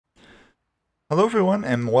Hello everyone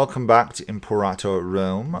and welcome back to Imperator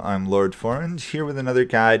Rome. I'm Lord Forwind here with another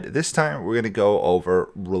guide. This time we're going to go over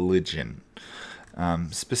religion.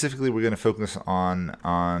 Specifically we're going to focus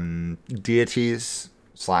on deities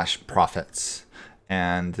 / prophets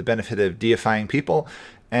and the benefit of deifying people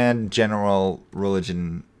and general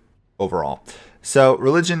religion overall. So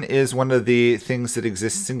religion is one of the things that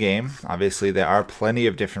exists in game. Obviously there are plenty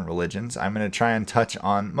of different religions. I'm going to try and touch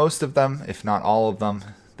on most of them, if not all of them,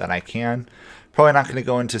 that I can. Probably not going to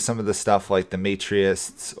go into some of the stuff like the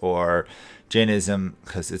Matriists or Jainism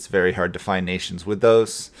because it's very hard to find nations with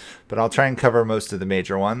those. But I'll try and cover most of the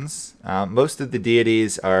major ones. Most of the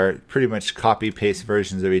deities are pretty much copy-paste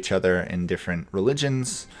versions of each other in different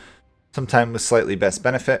religions, sometimes with slightly best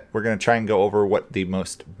benefit. We're going to try and go over what the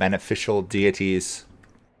most beneficial deities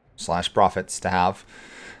 / prophets to have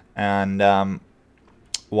and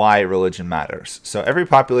why religion matters. So every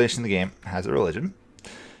population in the game has a religion.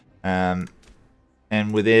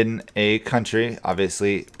 And within a country,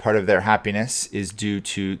 obviously, part of their happiness is due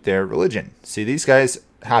to their religion. See, these guys,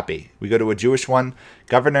 happy. We go to a Jewish one.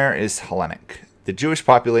 Governor is Hellenic. The Jewish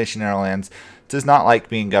population in our lands does not like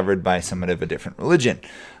being governed by someone of a different religion.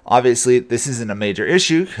 Obviously, this isn't a major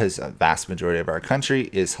issue because a vast majority of our country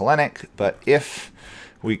is Hellenic. But if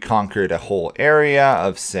we conquered a whole area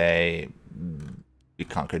of, say, we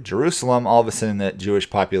conquered Jerusalem, all of a sudden the Jewish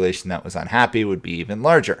population that was unhappy would be even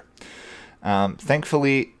larger.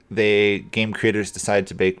 Thankfully, the game creators decided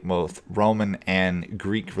to make both Roman and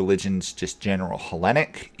Greek religions just general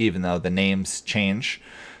Hellenic, even though the names change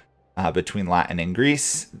between Latin and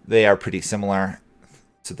Greece. They are pretty similar,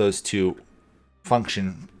 so those two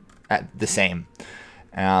function at the same.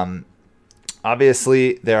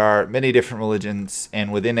 Obviously, there are many different religions,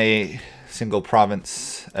 and within a single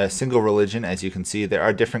province, a single religion, as you can see, there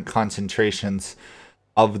are different concentrations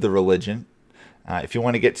of the religion. If you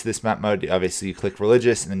want to get to this map mode, obviously you click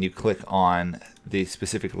religious and then you click on the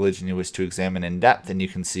specific religion you wish to examine in depth and you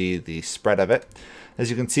can see the spread of it. As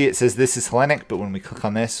you can see, it says this is Hellenic, but when we click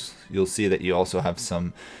on this, you'll see that you also have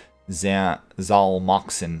some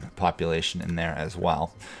Zalmoxan population in there as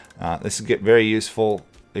well. This will get very useful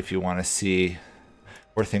if you want to see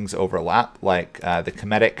where things overlap, like the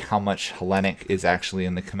Kemetic, how much Hellenic is actually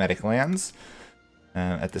in the Kemetic lands.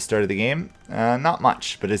 At the start of the game, not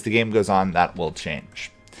much, but as the game goes on, that will change.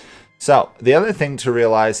 So the other thing to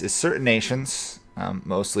realize is certain nations,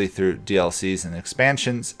 mostly through DLCs and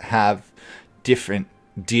expansions, have different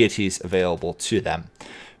deities available to them.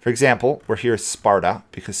 For example, we're here at Sparta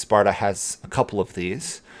because Sparta has a couple of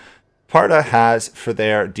these. Sparta has, for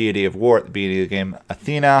their deity of war at the beginning of the game,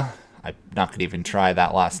 Athena. I'm not going to even try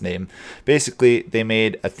that last name. Basically, they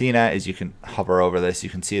made Athena, as you can hover over this, you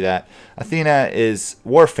can see that Athena is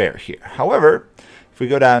warfare here. However, if we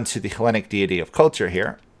go down to the Hellenic deity of culture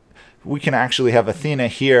here, we can actually have Athena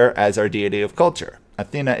here as our deity of culture.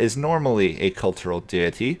 Athena is normally a cultural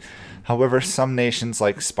deity. However, some nations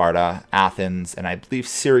like Sparta, Athens, and I believe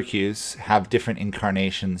Syracuse have different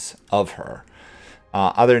incarnations of her.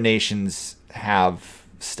 Other nations have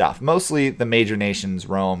stuff. Mostly the major nations,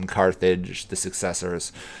 Rome, Carthage, the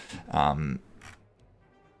successors.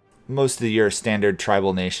 Most of your standard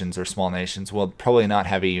tribal nations or small nations will probably not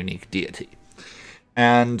have a unique deity.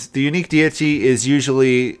 And the unique deity is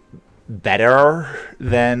usually better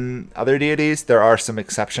than other deities. There are some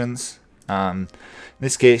exceptions. In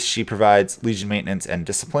this case, she provides legion maintenance and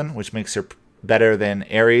discipline, which makes her better than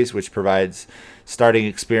Ares, which provides starting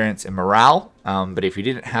experience and morale. But if you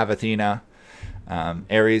didn't have Athena,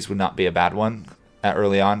 Ares would not be a bad one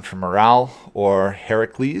early on for morale, or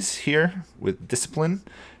Heracles here with discipline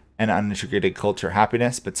and unintegrated culture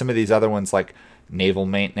happiness. But some of these other ones like naval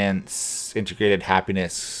maintenance, integrated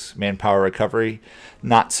happiness, manpower recovery,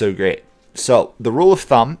 not so great. So the rule of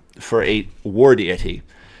thumb for a war deity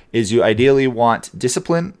is you ideally want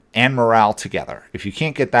discipline and morale together. If you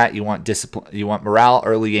can't get that, you want discipline, you want morale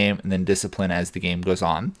early game and then discipline as the game goes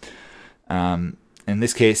on. In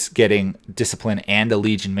this case, getting discipline and a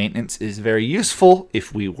legion maintenance is very useful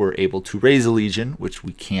if we were able to raise a legion, which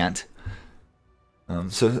we can't.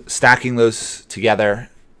 So stacking those together,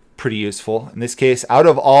 pretty useful. In this case, out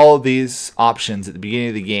of all of these options at the beginning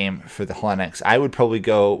of the game for the Hellenics, I would probably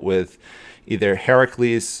go with either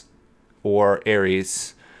Heracles or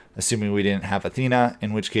Ares, assuming we didn't have Athena,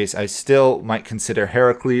 in which case I still might consider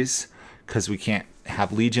Heracles because we can't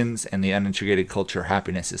have legions and the unintegrated culture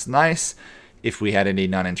happiness is nice if we had any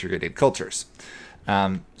non-integrated cultures.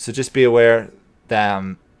 So just be aware that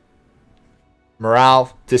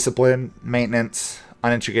morale, discipline, maintenance,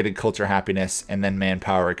 unintegrated culture happiness, and then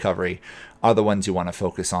manpower recovery are the ones you want to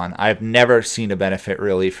focus on. I've never seen a benefit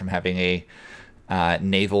really from having a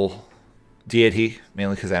naval deity,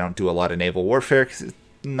 mainly because I don't do a lot of naval warfare, because it's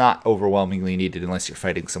not overwhelmingly needed unless you're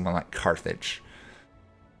fighting someone like Carthage.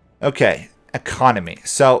 Okay, economy.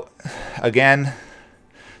 So, again,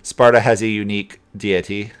 Sparta has a unique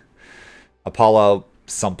deity, Apollo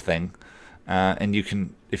something, and you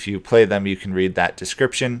can, if you play them, you can read that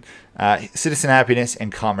description. Citizen happiness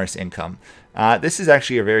and commerce income. This is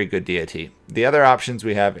actually a very good deity. The other options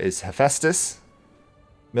we have is Hephaestus,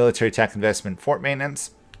 military tech investment, fort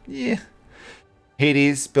maintenance. Yeah.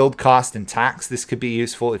 Hades, build cost and tax. This could be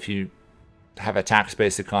useful if you have a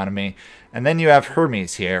tax-based economy. And then you have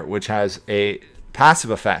Hermes here, which has a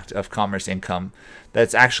passive effect of commerce income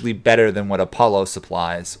that's actually better than what Apollo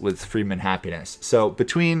supplies with Freeman happiness. So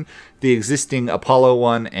between the existing Apollo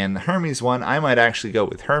one and the Hermes one, I might actually go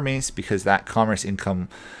with Hermes because that commerce income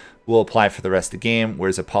will apply for the rest of the game,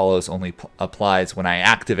 whereas Apollo's only applies when I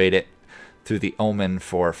activate it through the Omen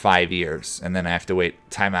for 5 years, and then I have to wait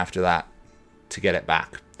time after that to get it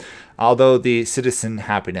back. Although the citizen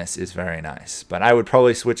happiness is very nice, but I would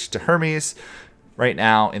probably switch to Hermes. Right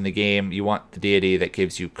now in the game, you want the deity that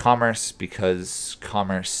gives you commerce, because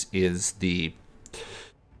commerce is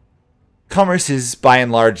by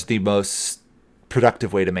and large the most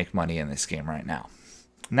productive way to make money in this game right now.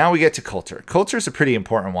 Now we get to culture. Culture is a pretty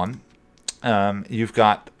important one. You've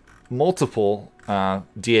got multiple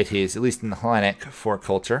deities, at least in the Hellenic, for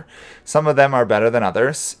culture. Some of them are better than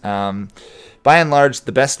others. By and large,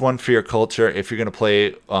 the best one for your culture, if you're going to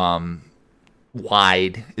play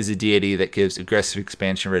wide, is a deity that gives aggressive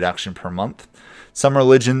expansion reduction per month. Some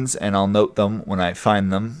religions, and I'll note them when I find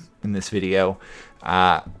them in this video,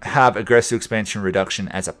 have aggressive expansion reduction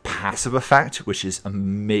as a passive effect, which is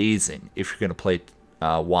amazing if you're going to play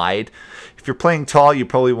wide. If you're playing tall, you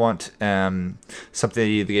probably want something that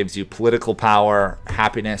either gives you political power,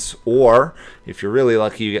 happiness, or if you're really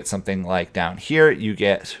lucky, you get something like down here, you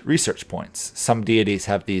get research points. Some deities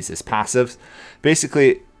have these as passives.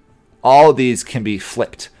 Basically, all of these can be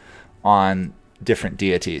flipped on different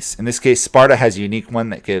deities. In this case, Sparta has a unique one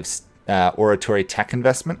that gives oratory tech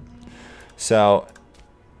investment. So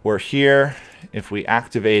we're here. If we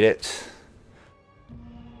activate it,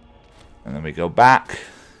 and then we go back,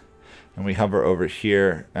 and we hover over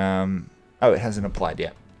here. Oh, it hasn't applied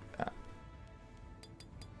yet.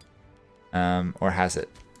 Or has it?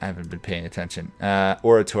 I haven't been paying attention.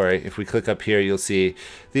 Oratory. If we click up here, you'll see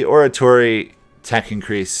the oratory tech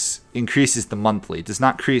increases the monthly. It does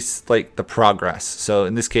not increase like the progress. So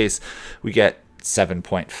in this case, we get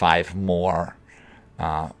 7.5 more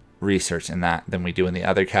research in that than we do in the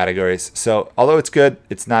other categories. So although it's good,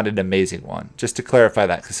 it's not an amazing one. Just to clarify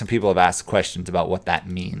that, because some people have asked questions about what that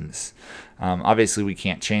means. Obviously, we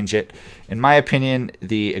can't change it. In my opinion,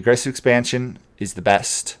 the aggressive expansion is the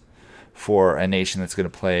best for a nation that's going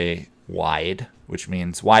to play wide, which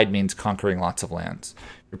means wide means conquering lots of lands.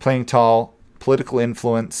 If you're playing tall, political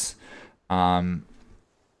influence,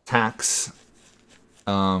 tax,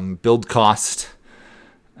 build cost,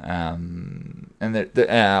 or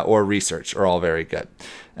research are all very good.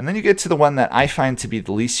 And then you get to the one that I find to be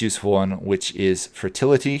the least useful one, which is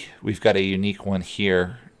fertility. We've got a unique one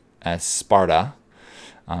here as Sparta.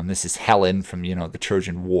 This is Helen from, the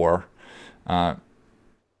Trojan War.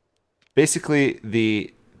 Basically,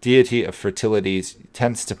 the deity of fertility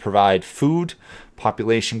tends to provide food,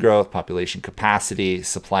 population growth, population capacity,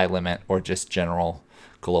 supply limit, or just general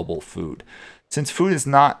global food. Since food is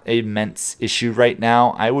not an immense issue right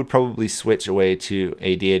now, I would probably switch away to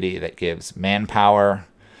a deity that gives manpower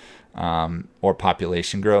or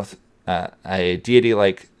population growth. A deity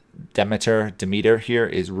like Demeter here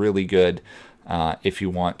is really good if you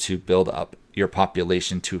want to build up your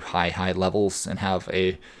population to high levels and have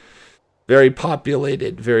a very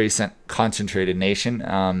populated, very concentrated nation.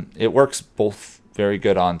 It works both very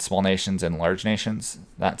good on small nations and large nations,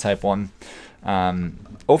 that type one.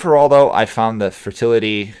 Overall, though, I found the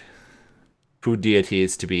fertility food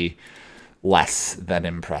deities to be less than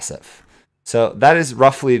impressive. So that is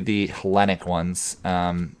roughly the Hellenic ones.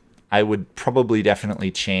 I would probably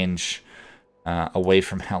definitely change away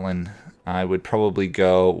from Helen. I would probably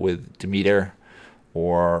go with Demeter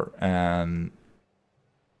or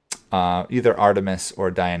either Artemis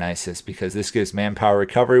or Dionysus, because this gives manpower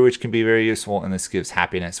recovery, which can be very useful, and this gives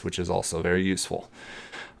happiness, which is also very useful.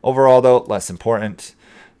 Overall, though, less important.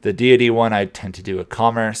 The deity one, I tend to do a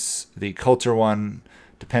commerce. The culture one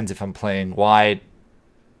depends if I'm playing wide,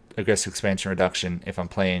 aggressive expansion reduction. If I'm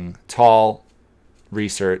playing tall,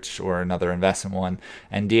 research, or another investment one.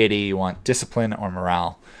 And deity, you want discipline or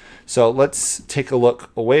morale. So let's take a look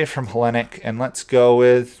away from Hellenic, and let's go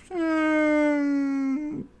with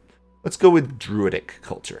Let's go with Druidic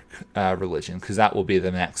culture, religion, because that will be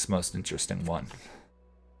the next most interesting one.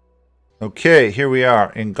 Okay, here we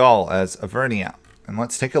are in Gaul as Avernia. And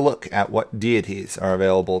let's take a look at what deities are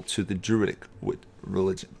available to the Druidic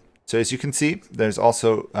religion. So as you can see, there's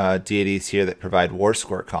also deities here that provide war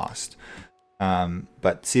score cost.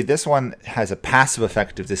 But see, this one has a passive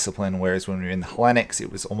effect of discipline, whereas when we were in the Hellenics,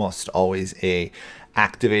 it was almost always a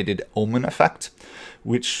activated omen effect,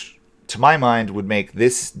 which to my mind would make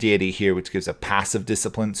this deity here, which gives a passive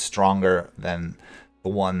discipline, stronger than the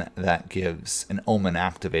one that gives an omen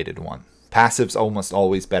activated one. Passive's almost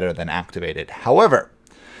always better than activated. However,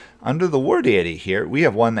 under the war deity here, we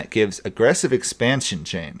have one that gives aggressive expansion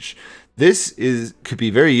change. This could be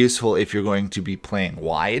very useful if you're going to be playing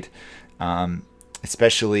wide,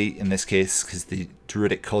 especially in this case because the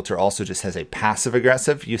Druidic culture also just has a passive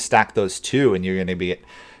aggressive. You stack those two and you're going to be at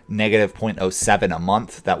negative 0.07 a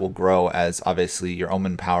month. That will grow as obviously your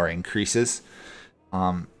omen power increases.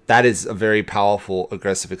 That is a very powerful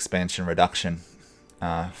aggressive expansion reduction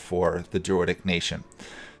for the Druidic nation.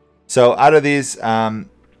 So out of these, I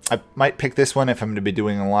might pick this one if I'm going to be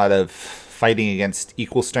doing a lot of fighting against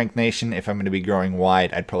equal strength nation. If I'm going to be growing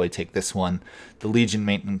wide, I'd probably take this one. The Legion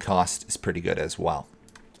maintenance cost is pretty good as well.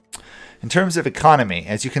 In terms of economy,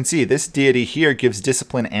 as you can see, this deity here gives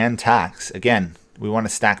discipline and tax. Again, we want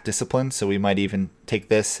to stack discipline, so we might even take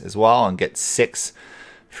this as well and get 6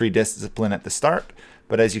 free discipline at the start.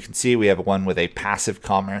 But as you can see, we have one with a passive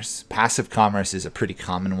commerce. Passive commerce is a pretty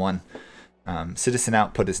common one. Citizen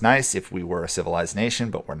output is nice if we were a civilized nation,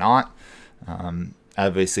 but we're not.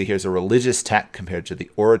 Obviously, here's a religious tech compared to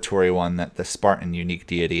the oratory one that the Spartan unique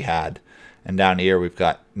deity had. And down here, we've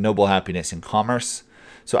got noble happiness and commerce.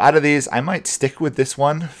 So out of these, I might stick with this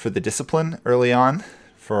one for the discipline early on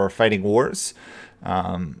for fighting wars.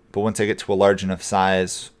 But once I get to a large enough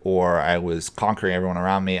size or I was conquering everyone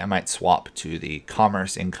around me, I might swap to the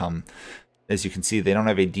commerce income. As you can see, they don't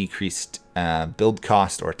have a decreased build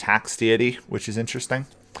cost or tax deity, which is interesting.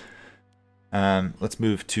 Let's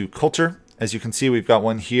move to culture. As you can see, we've got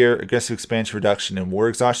one here, aggressive expansion reduction and war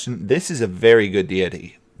exhaustion. This is a very good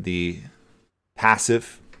deity. The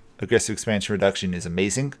passive aggressive expansion reduction is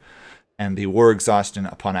amazing. And the war exhaustion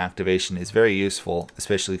upon activation is very useful,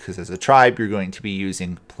 especially because as a tribe, you're going to be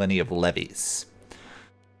using plenty of levies.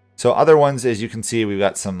 So other ones, as you can see, we've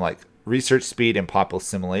got some like research speed and population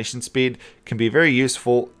assimilation speed can be very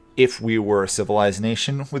useful if we were a civilized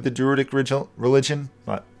nation with the Druidic religion.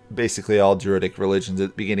 But basically all Druidic religions at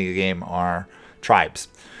the beginning of the game are tribes.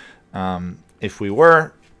 If we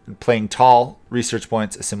were playing tall, research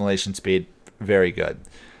points, assimilation speed, very good.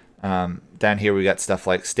 Down here we got stuff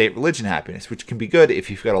like state religion happiness, which can be good if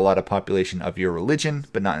you've got a lot of population of your religion,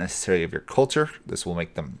 but not necessarily of your culture. This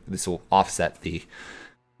will offset the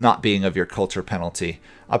not being of your culture penalty.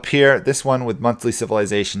 Up here, this one with monthly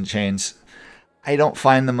civilization change. I don't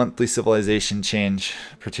find the monthly civilization change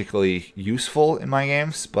particularly useful in my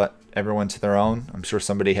games, but everyone to their own. I'm sure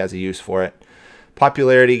somebody has a use for it.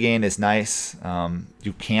 Popularity gain is nice.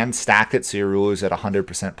 You can stack it so your ruler's at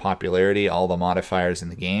 100% popularity, all the modifiers in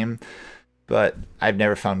the game. But I've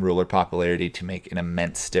never found ruler popularity to make an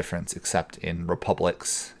immense difference except in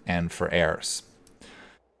republics and for heirs.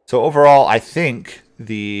 So overall, I think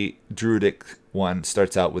the Druidic one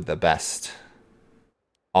starts out with the best.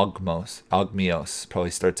 Ogmios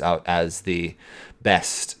probably starts out as the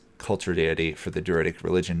best culture deity for the Druidic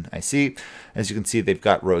religion I see. As you can see, they've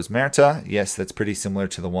got Rose Merta. Yes, that's pretty similar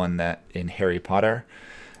to the one that in Harry Potter.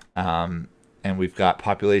 And we've got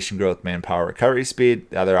population growth, manpower, recovery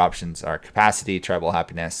speed. The other options are capacity, tribal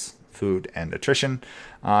happiness, food, and attrition.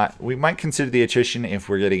 We might consider the attrition if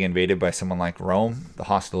we're getting invaded by someone like Rome. The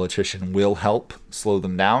hostile attrition will help slow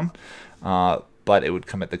them down, but it would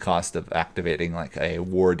come at the cost of activating like a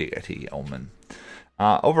war deity omen.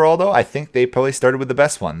 Overall, though, I think they probably started with the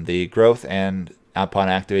best one. The growth and upon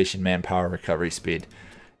activation, manpower, recovery speed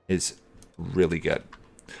is really good.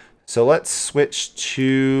 So let's switch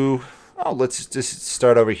to... Oh, let's just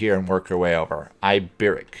start over here and work our way over.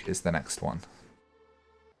 Iberic is the next one.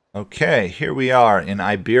 Okay, here we are in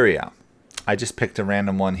Iberia. I just picked a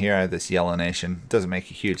random one here out of this yellow nation. Doesn't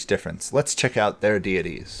make a huge difference. Let's check out their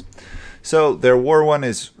deities. So their war one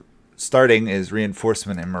is starting is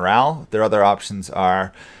reinforcement and morale. Their other options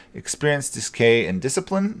are experience, decay, and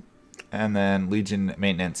discipline, and then legion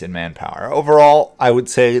maintenance and manpower. Overall, I would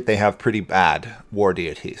say they have pretty bad war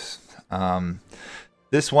deities.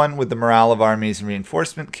 This one with the morale of armies and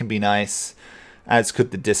reinforcement can be nice, as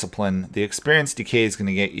could the discipline. The experience decay is going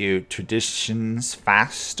to get you traditions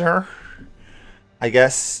faster, I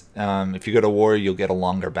guess. If you go to war, you'll get a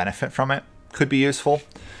longer benefit from it. Could be useful.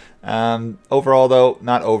 Overall, though,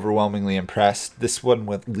 not overwhelmingly impressed. This one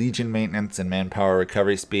with Legion maintenance and manpower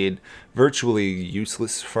recovery speed, virtually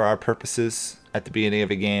useless for our purposes at the beginning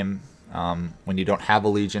of a game when you don't have a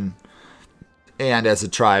Legion. And as a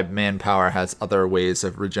tribe, manpower has other ways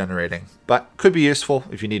of regenerating, but could be useful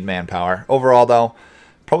if you need manpower. Overall, though,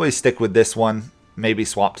 probably stick with this one, maybe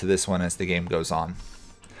swap to this one as the game goes on.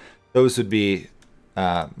 Those would be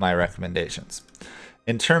my recommendations.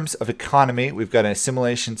 In terms of economy, we've got an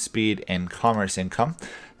assimilation speed and commerce income.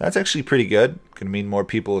 That's actually pretty good. Going to mean more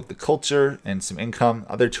people with the culture and some income.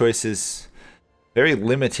 Other choices, very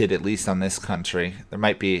limited, at least on this country. There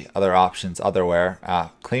might be other options otherwhere.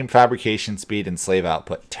 Claim fabrication speed and slave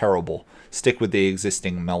output, terrible. Stick with the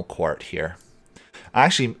existing Melkort here.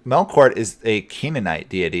 Actually, Melkort is a Canaanite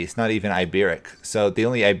deity. It's not even Iberic. So the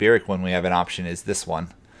only Iberic one we have an option is this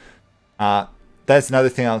one. That's another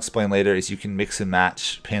thing I'll explain later, is you can mix and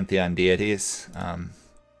match Pantheon deities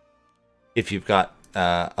if you've got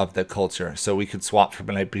of the culture. So we could swap from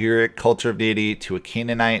an Iberic culture of deity to a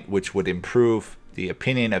Canaanite, which would improve the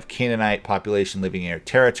opinion of Canaanite population living in your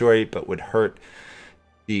territory, but would hurt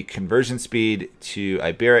the conversion speed to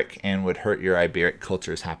Iberic and would hurt your Iberic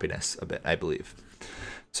culture's happiness a bit, I believe.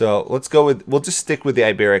 So let's go with, we'll just stick with the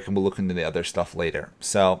Iberic and we'll look into the other stuff later.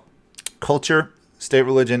 So culture, state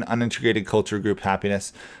religion, unintegrated culture group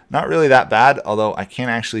happiness. Not really that bad, although I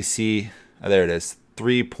can't actually see, oh, there it is,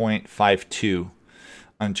 3.52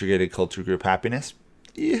 unintegrated culture group happiness.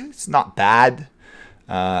 Yeah, it's not bad.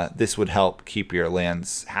 This would help keep your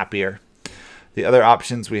lands happier. The other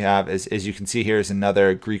options we have is, as you can see here, is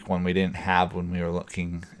another Greek one we didn't have when we were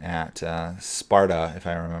looking at Sparta, if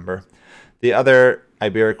I remember. The other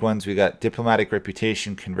Iberic ones, we got diplomatic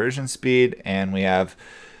reputation, conversion speed, and we have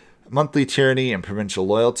monthly tyranny and provincial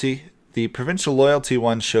loyalty. The provincial loyalty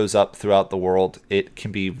one shows up throughout the world. It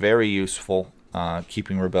can be very useful,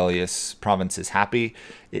 keeping rebellious provinces happy.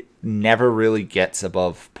 It never really gets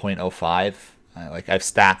above 0.05. Like I've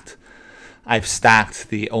stacked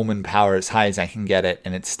the omen power as high as I can get it,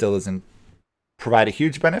 and it still doesn't provide a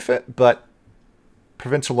huge benefit, but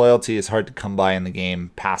provincial loyalty is hard to come by in the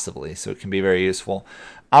game passively, so it can be very useful.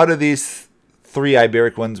 Out of these three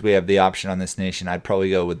Iberic ones, we have the option on this nation. I'd probably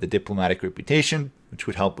go with the diplomatic reputation, which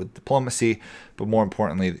would help with diplomacy, but more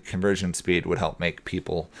importantly, the conversion speed would help make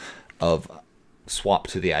people of swap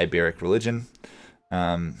to the Iberic religion.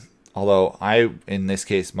 Although I, in this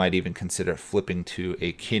case, might even consider flipping to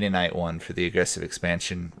a Canaanite one for the aggressive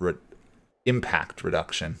expansion impact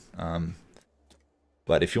reduction.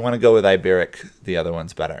 But if you want to go with Iberic, the other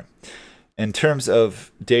one's better. In terms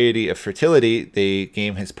of deity of fertility, the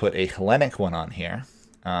game has put a Hellenic one on here.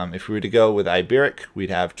 If we were to go with Iberic, we'd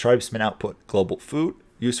have tribesman output, global food,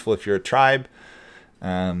 useful if you're a tribe,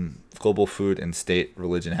 global food, and state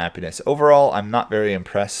religion happiness. Overall, I'm not very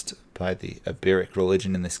impressed by the Iberic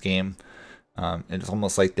religion in this game. It's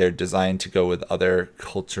almost like they're designed to go with other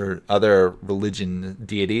religion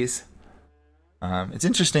deities. It's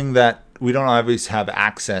interesting that we don't always have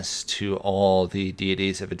access to all the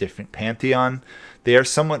deities of a different pantheon. They are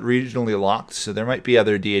somewhat regionally locked, so there might be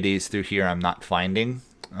other deities through here I'm not finding.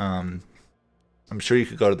 I'm sure you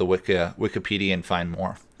could go to the Wikipedia and find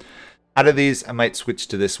more. Out of these, I might switch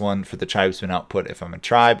to this one for the tribesman output if I'm a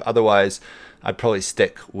tribe. Otherwise, I'd probably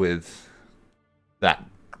stick with that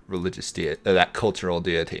religious deity, that cultural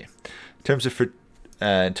deity. In terms of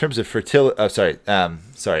fertility,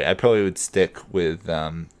 I probably would stick with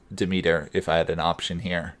Demeter if I had an option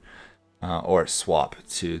here, or swap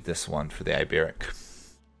to this one for the Iberic.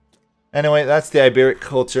 Anyway, that's the Iberic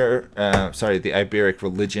culture. The Iberic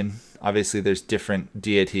religion. Obviously, there's different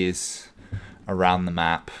deities around the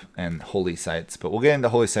map and holy sites, but we'll get into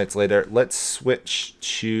holy sites later. Let's switch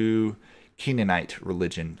to Canaanite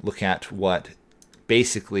religion. Look at what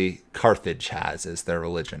basically Carthage has as their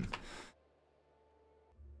religion.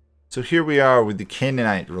 So here we are with the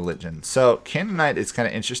Canaanite religion. So Canaanite is kind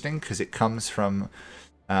of interesting because it comes from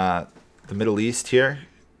the Middle East here,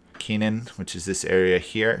 Canaan, which is this area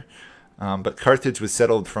here. But Carthage was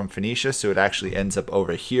settled from Phoenicia, so it actually ends up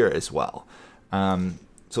over here as well.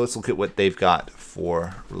 So let's look at what they've got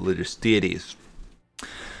for religious deities.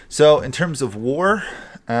 So in terms of war,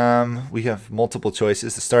 we have multiple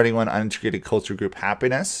choices. The starting one, unintegrated culture group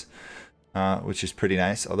happiness, which is pretty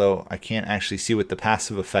nice, although I can't actually see what the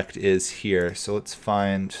passive effect is here. So let's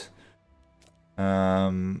find...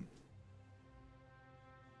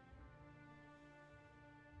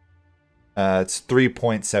 it's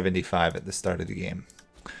 3.75 at the start of the game.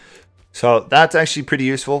 So that's actually pretty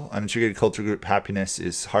useful. Unintegrated culture group happiness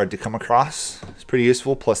is hard to come across. It's pretty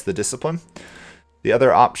useful, plus the discipline. The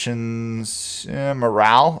other options,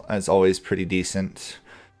 morale is always pretty decent.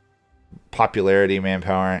 Popularity,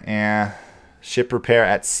 manpower, ship repair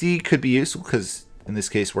at sea could be useful because in this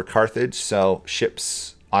case we're Carthage, so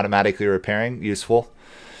ships automatically repairing, useful.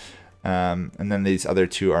 And then these other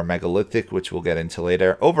two are megalithic, which we'll get into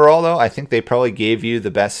later. Overall, though, I think they probably gave you the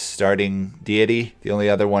best starting deity. The only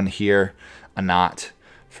other one here, a knot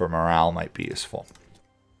for morale, might be useful.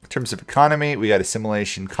 In terms of economy, we got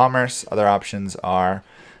assimilation, commerce. Other options are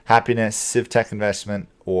happiness, civ tech investment,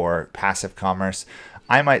 or passive commerce.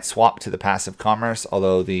 I might swap to the passive commerce,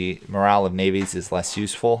 although the morale of navies is less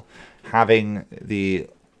useful. Having the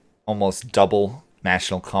almost double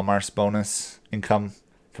national commerce bonus income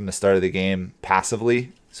from the start of the game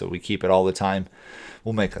passively, so we keep it all the time,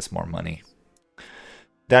 will make us more money.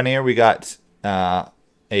 Down here we got a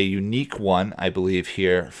unique one, I believe,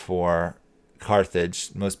 here for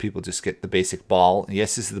Carthage. Most people just get the basic ball.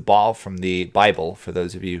 Yes, this is the ball from the Bible, for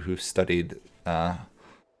those of you who've studied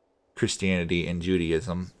Christianity and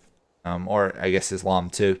Judaism, or I guess Islam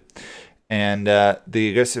too. And the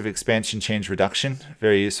aggressive expansion change reduction,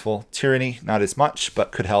 very useful. Tyranny, not as much,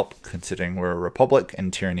 but could help considering we're a republic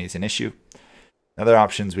and tyranny is an issue. Other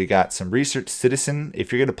options, we got some research citizen.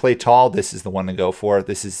 If you're going to play tall, this is the one to go for.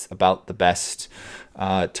 This is about the best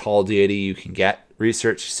tall deity you can get.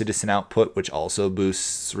 Research citizen output, which also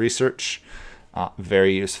boosts research.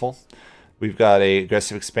 Very useful. We've got a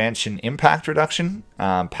aggressive expansion impact reduction.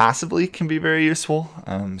 Passively can be very useful.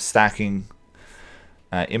 Stacking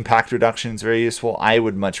impact reduction is very useful. I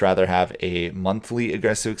would much rather have a monthly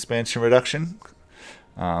aggressive expansion reduction.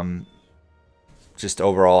 Just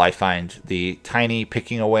overall, I find the tiny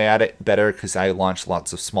picking away at it better because I launch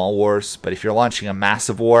lots of small wars. But if you're launching a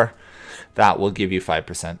massive war, that will give you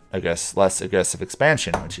 5% less aggressive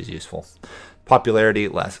expansion, which is useful. Popularity,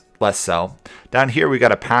 less so. Down here, we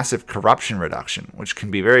got a passive corruption reduction, which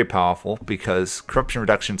can be very powerful because corruption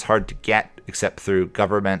reduction is hard to get except through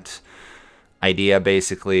government idea,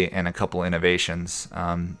 basically, and a couple innovations.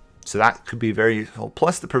 So that could be very useful.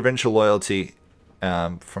 Plus the provincial loyalty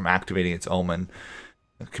from activating its omen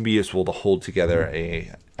can be useful to hold together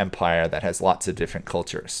a empire that has lots of different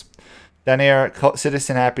cultures. Down here,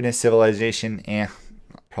 citizen happiness, civilization,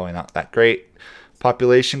 probably not that great.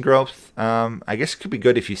 Population growth, I guess it could be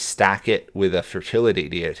good if you stack it with a fertility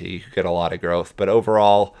deity. You could get a lot of growth, but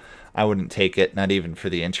overall, I wouldn't take it, not even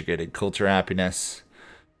for the integrated culture happiness.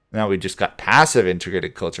 Now we just got passive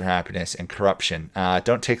integrated culture happiness and corruption.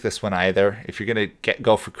 Don't take this one either. If you're going to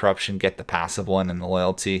go for corruption, get the passive one and the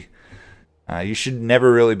loyalty. You should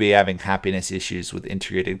never really be having happiness issues with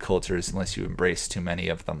integrated cultures unless you embrace too many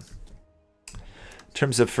of them. In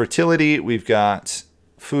terms of fertility, we've got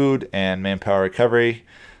food and manpower recovery.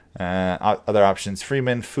 Other options,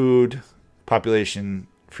 freeman, food, population,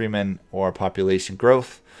 freeman, or population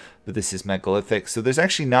growth. But this is megalithic. So there's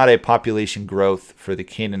actually not a population growth for the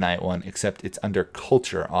Canaanite one, except it's under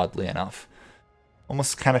culture, oddly enough.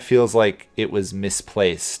 Almost kind of feels like it was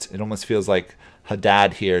misplaced. It almost feels like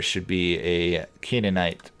Hadad here should be a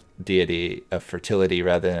Canaanite deity of fertility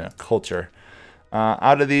rather than a culture.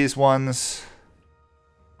 Out of these ones,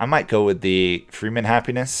 I might go with the freeman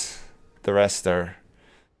happiness. The rest are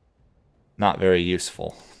not very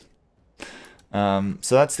useful.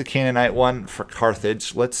 So that's the Canaanite one for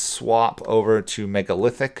Carthage. Let's swap over to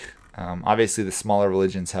megalithic. Obviously, the smaller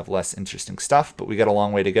religions have less interesting stuff, but we got a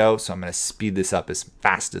long way to go, so I'm going to speed this up as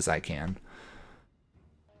fast as I can.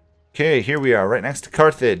 Okay, here we are, right next to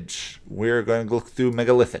Carthage. We're going to look through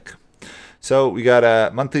megalithic. So we got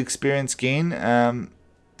a monthly experience gain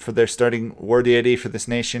for their starting war deity for this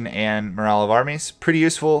nation and morale of armies. Pretty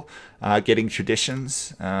useful, getting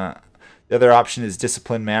traditions. The other option is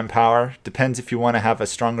discipline manpower. Depends if you want to have a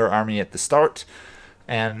stronger army at the start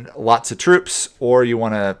and lots of troops, or you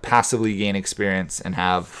want to passively gain experience and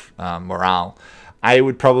have morale. I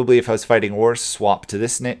would probably, if I was fighting wars, swap to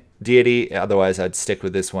this deity. Otherwise, I'd stick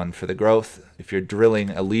with this one for the growth. If you're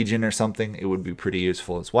drilling a legion or something, it would be pretty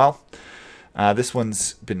useful as well. This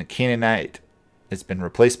one's been a Canaanite. It's been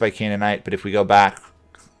replaced by Canaanite, but if we go back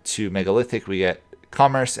to megalithic, we get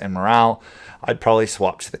commerce and morale. I'd probably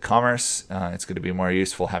swap to the commerce. It's going to be more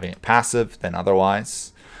useful having it passive than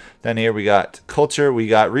otherwise. Then here we got culture, we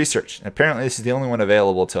got research. Apparently this is the only one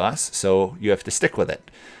available to us, so you have to stick with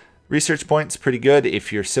it. Research points, pretty good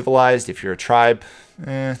if you're civilized. If you're a tribe,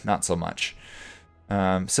 not so much.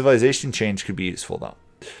 Civilization change could be useful though.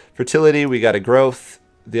 Fertility, we got a growth.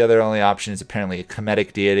 The other only option is apparently a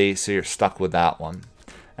Kemetic deity, so you're stuck with that one.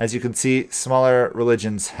 As you can see, smaller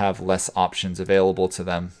religions have less options available to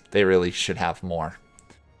them. They really should have more.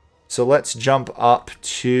 So let's jump up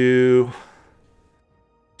to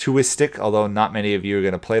Tuistic, although not many of you are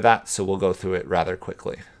going to play that, so we'll go through it rather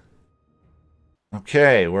quickly.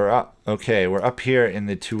 Okay, we're up. Okay, we're up here in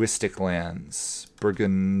the Tuistic lands.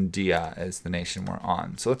 Burgundia is the nation we're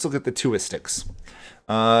on. So let's look at the Tuistics.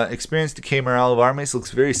 Experience decay morale of armies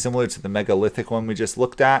looks very similar to the megalithic one we just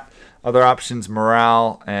looked at. Other options: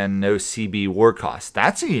 morale and no CB war cost.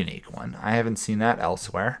 That's a unique one. I haven't seen that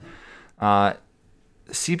elsewhere.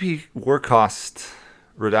 CB war cost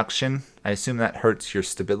reduction. I assume that hurts your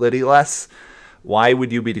stability less. Why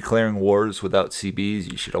would you be declaring wars without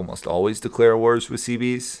CBs? You should almost always declare wars with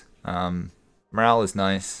CBs. Morale is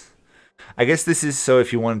nice. I guess this is so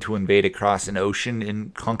if you wanted to invade across an ocean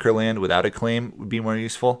and conquer land without a claim would be more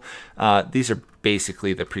useful. These are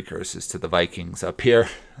basically the precursors to the Vikings up here.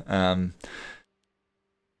 I'd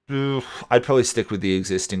probably stick with the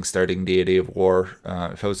existing starting deity of war.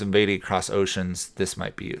 If I was invading across oceans, this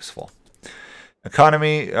might be useful.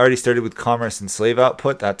 Economy, already started with commerce and slave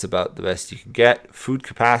output. That's about the best you can get. Food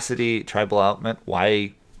capacity, tribal output.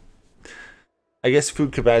 Why? I guess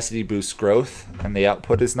food capacity boosts growth, and the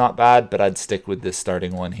output is not bad, but I'd stick with this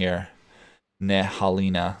starting one here.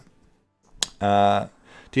 Nehalina.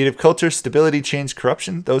 Deity of culture, stability, change,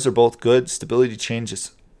 corruption. Those are both good. Stability change is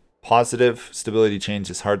positive. Stability change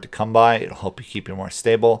is hard to come by. It'll help you keep you more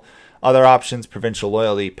stable. Other options: provincial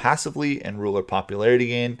loyalty passively and ruler popularity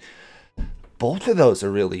gain. Both of those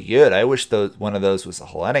are really good. I wish one of those was a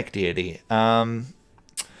Hellenic deity. I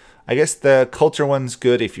guess the culture one's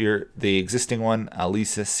good if you're the existing one,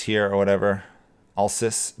 Alesis here or whatever.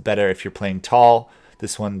 Alsis, better if you're playing tall.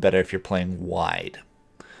 This one, better if you're playing wide.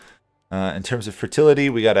 In terms of fertility,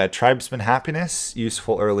 we got a tribesman happiness,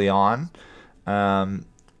 useful early on.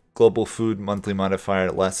 Global food monthly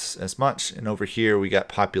modifier, less as much. And over here, we got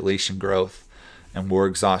population growth and war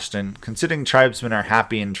exhaustion. Considering tribesmen are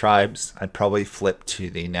happy in tribes, I'd probably flip to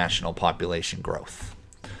the national population growth.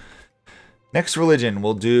 Next religion,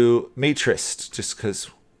 we'll do Matrist, just because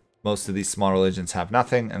most of these small religions have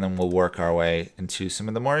nothing, and then we'll work our way into some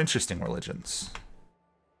of the more interesting religions.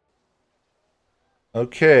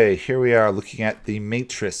 Okay, here we are looking at the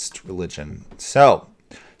Matrist religion. So,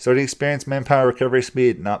 starting experience, manpower, recovery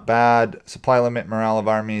speed, not bad. Supply limit, morale of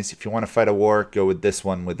armies. If you want to fight a war, go with this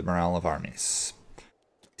one with the morale of armies.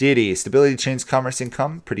 Deity, stability, change, commerce,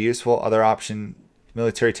 income, pretty useful. Other option,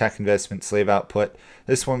 military tech investment, slave output.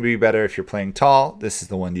 This one would be better if you're playing tall. This is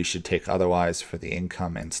the one you should take otherwise for the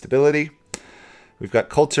income and stability. We've got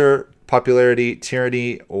culture, popularity,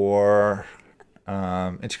 tyranny, or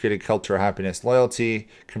integrated culture, happiness, loyalty,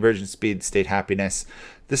 conversion speed, state happiness.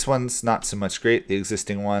 This one's not so much great. The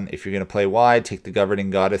existing one, if you're going to play wide, take the governing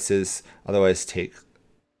goddesses. Otherwise, take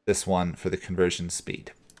this one for the conversion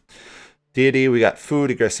speed. Deity, we got food,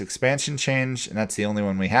 aggressive expansion change, and that's the only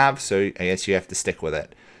one we have, so I guess you have to stick with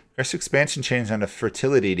it. Aggressive expansion change on a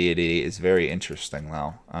fertility deity is very interesting,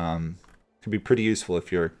 though. Could be pretty useful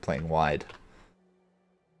if you're playing wide.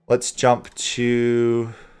 Let's jump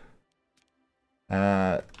to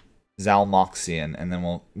Zalmoxian, and then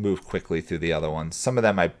we'll move quickly through the other ones. Some of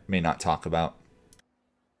them I may not talk about.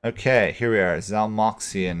 Okay, here we are,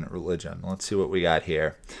 Zalmoxian religion. Let's see what we got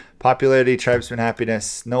here. Popularity, tribesman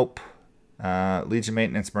happiness, nope. Legion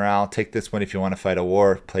maintenance, morale. Take this one if you want to fight a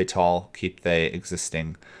war. Play tall. Keep the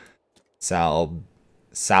existing Sabazos.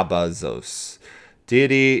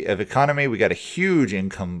 Deity of economy. We got a huge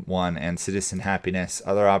income one and citizen happiness.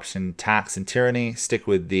 Other option, tax and tyranny. Stick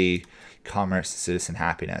with the commerce, citizen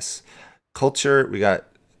happiness. Culture. We got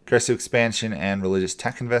aggressive expansion and religious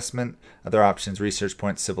tech investment. Other options, research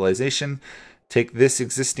points, civilization. Take this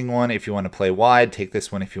existing one if you want to play wide. Take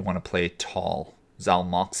this one if you want to play tall.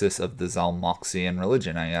 Zalmoxis of the Zalmoxian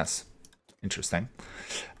religion, I guess. Interesting.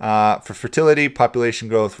 For fertility, population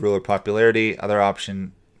growth, ruler popularity. Other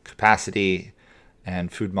option, capacity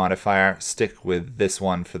and food modifier. Stick with this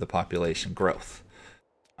one for the population growth.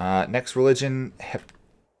 Next religion,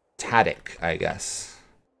 heptatic, I guess.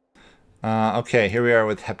 Okay, here we are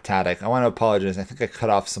with heptatic. I want to apologize. I think I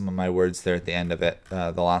cut off some of my words there at the end of it,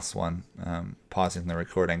 the last one, pausing the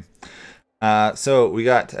recording. So we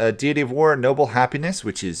got Deity of War, Noble Happiness,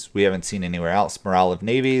 which is we haven't seen anywhere else. Morale of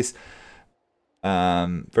Navies,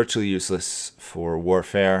 virtually useless for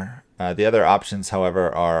warfare. The other options,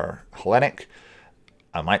 however, are Hellenic.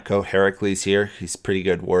 I might go Heracles here. He's pretty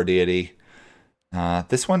good war deity.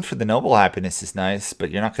 This one for the Noble Happiness is nice, but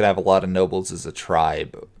you're not going to have a lot of nobles as a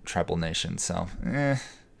tribal nation. So,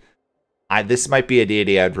 this might be a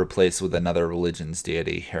deity I'd replace with another religion's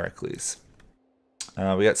deity, Heracles.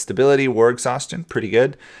 We got stability, war exhaustion, pretty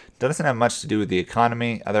good. Doesn't have much to do with the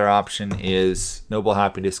economy. Other option is noble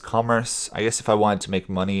happiness, commerce. I guess if I wanted to make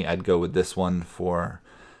money, I'd go with this one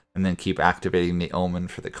and then keep activating the omen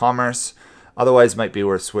for the commerce. Otherwise, might be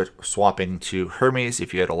worth swapping to Hermes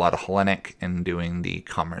if you had a lot of Hellenic and doing the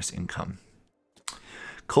commerce income.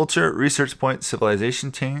 Culture, research points,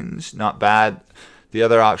 civilization change, not bad. The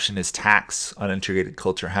other option is tax, unintegrated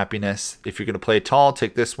culture, happiness. If you're going to play tall,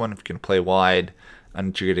 take this one. If you're going to play wide,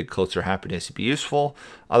 unintegrated culture, happiness would be useful.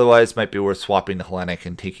 Otherwise, might be worth swapping to Hellenic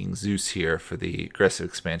and taking Zeus here for the aggressive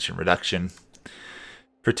expansion reduction.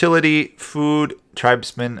 Fertility, food,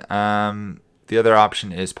 tribesmen. The other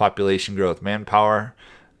option is population growth, manpower.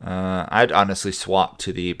 I'd honestly swap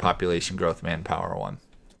to the population growth, manpower one.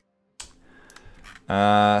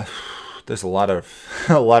 There's a lot of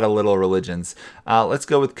little religions. Let's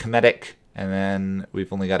go with Kemetic, and then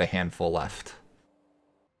we've only got a handful left.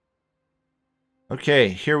 Okay,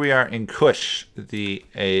 here we are in Kush, the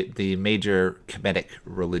major Kemetic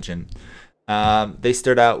religion. They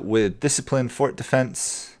start out with discipline, fort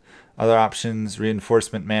defense. Other options: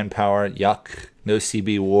 reinforcement, manpower, yuck, no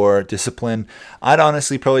CB war, discipline. I'd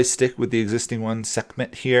honestly probably stick with the existing one,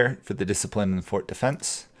 Sekhmet here, for the discipline and fort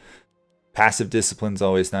defense. Passive discipline's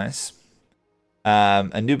always nice.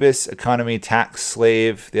 Anubis, economy, tax,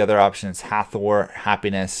 slave. The other option is Hathor,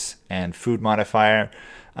 happiness, and food modifier.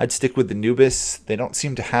 I'd stick with Anubis. They don't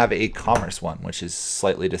seem to have a commerce one, which is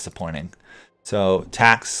slightly disappointing. So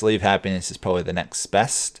tax, slave, happiness is probably the next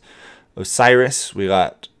best. Osiris, we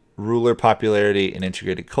got ruler, popularity, and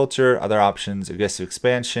integrated culture. Other options: aggressive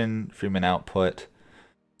expansion, freeman output,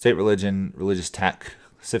 state religion, religious tech,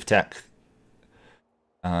 civ tech,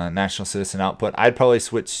 national citizen output. I'd probably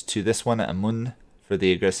switch to this one, Amun, for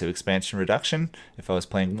the aggressive expansion reduction if I was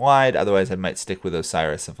playing wide. Otherwise, I might stick with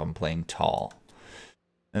Osiris if I'm playing tall.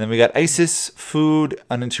 And then we got Isis, food,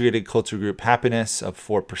 unintegrated culture group, happiness of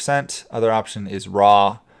 4%. Other option is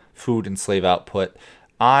raw, food, and slave output.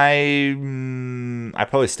 I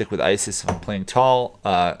probably stick with Isis if I'm playing tall,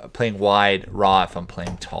 playing wide, raw if I'm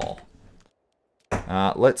playing tall.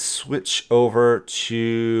 Let's switch over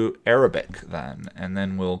to Arabic then, and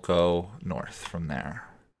then we'll go north from there.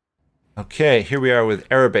 Okay, here we are with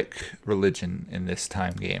Arabic religion in this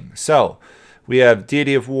time game. So we have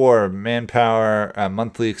deity of war, manpower,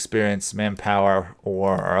 monthly experience, manpower,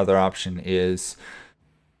 or our other option is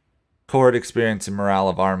cohort experience and morale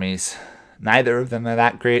of armies. Neither of them are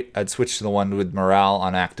that great. I'd switch to the one with morale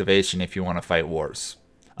on activation if you want to fight wars.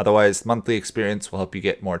 Otherwise, monthly experience will help you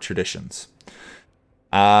get more traditions.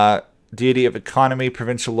 Deity of economy,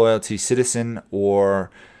 provincial loyalty, citizen, or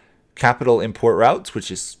capital import routes, which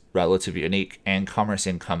is relatively unique, and commerce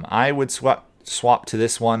income. I would swap to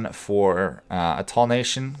this one for a tall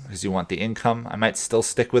nation because you want the income. I might still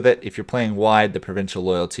stick with it. If you're playing wide, the provincial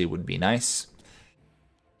loyalty would be nice.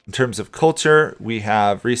 In terms of culture, we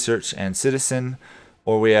have research and citizen,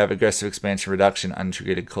 or we have aggressive expansion reduction,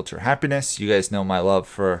 unintegrated culture, happiness. You guys know my love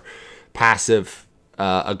for passive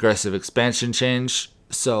aggressive expansion change,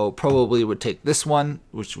 so probably would take this one,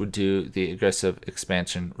 which would do the aggressive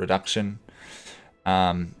expansion reduction.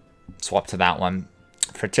 Swap to that one.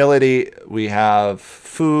 Fertility, we have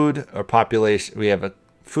food or population. We have a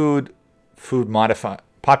food modifier,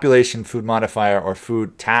 population, food modifier, or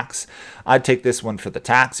food tax. I'd take this one for the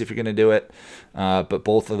tax if you're going to do it, but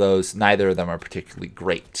both of those, neither of them are particularly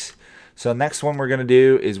great. So next one we're going to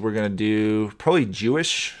do is we're going to do probably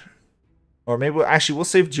Jewish, or maybe actually we'll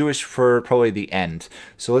save Jewish for probably the end.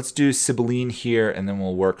 So let's do Sibylline here, and then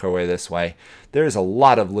we'll work our way this way. There's a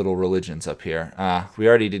lot of little religions up here. We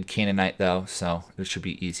already did Canaanite though, so it should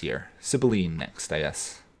be easier. Sibylline next, I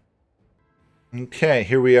guess. Okay,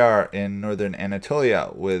 here we are in northern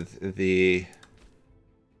Anatolia with the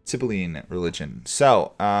Sibylline religion.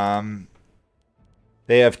 So,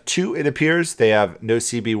 they have two, it appears. They have no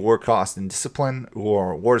CB, war cost, and discipline,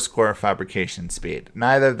 or war score, fabrication, speed.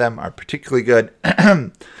 Neither of them are particularly good.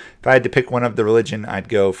 If I had to pick one of the religion, I'd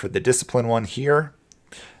go for the discipline one here.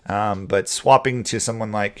 But swapping to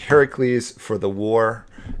someone like Heracles for the war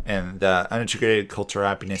and unintegrated culture,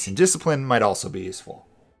 happiness, and discipline might also be useful.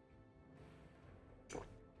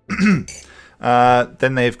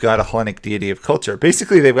 Then they've got a Hellenic deity of culture.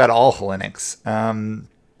 Basically, they've got all Hellenics.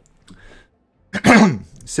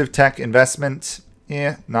 Civ tech investment,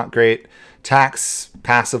 yeah, not great. Tax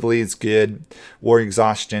passively is good. War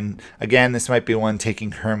exhaustion. Again, this might be one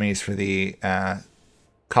taking Hermes for the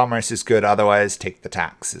commerce is good. Otherwise, take the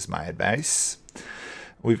tax is my advice.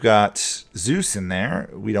 We've got Zeus in there.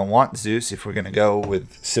 We don't want Zeus if we're going to go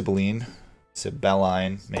with Sibylline.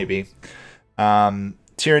 Sibylline, maybe.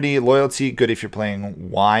 Tyranny, loyalty, good if you're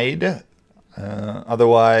playing wide.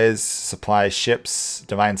 Otherwise, supply ships,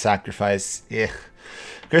 divine sacrifice.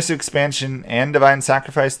 Aggressive expansion and divine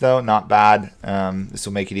sacrifice, though, not bad. This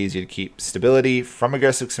will make it easy to keep stability from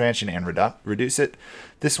aggressive expansion and reduce it.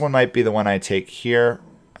 This one might be the one I take here.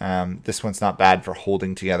 This one's not bad for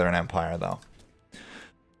holding together an empire, though.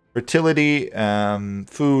 Fertility,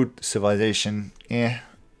 food, civilization,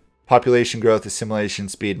 population growth, assimilation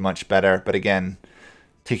speed, much better. But again,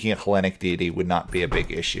 taking a Hellenic deity would not be a big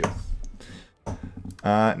issue.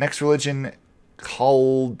 Next religion,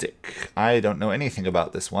 Chaldic. I don't know anything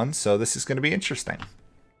about this one, so this is going to be interesting.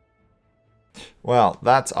 Well,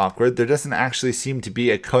 that's awkward. There doesn't actually seem to be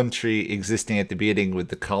a country existing at the beginning with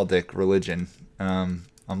the Chaldic religion. I'm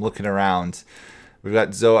looking around. We've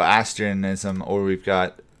got Zoroastrianism, or we've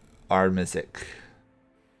got Armazic.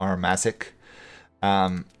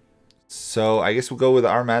 So I guess we'll go with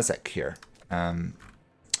Armazic here,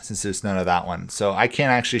 since there's none of that one. So I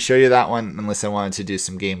can't actually show you that one unless I wanted to do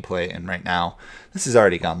some gameplay, and right now this has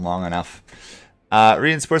already gone long enough.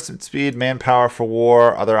 Reinforcement speed, manpower for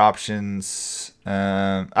war, other options.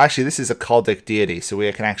 Actually, this is a Chaldic deity, so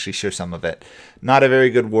we can actually show some of it. Not a very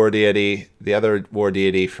good war deity. The other war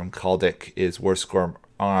deity from Chaldic is war score,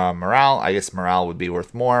 morale. I guess morale would be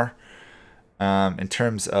worth more. In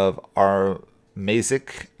terms of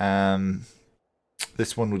Armazic,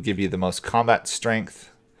 this one would give you the most combat strength,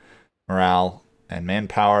 morale, and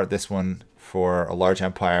manpower. This one for a large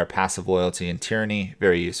empire, passive loyalty and tyranny,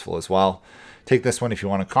 very useful as well. Take this one if you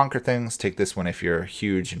want to conquer things. Take this one if you're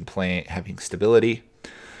huge and having stability.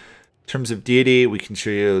 In terms of deity, we can show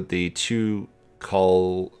you the two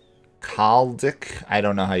Chaldic. I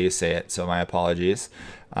don't know how you say it, so my apologies.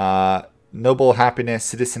 Noble happiness,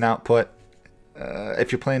 citizen output.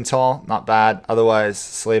 If you're playing tall, not bad. Otherwise,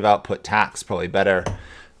 slave output, tax, probably better.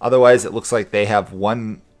 Otherwise, it looks like they have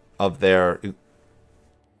one of their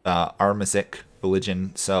Armazic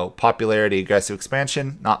religion. So popularity, aggressive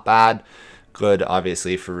expansion, not bad. Good,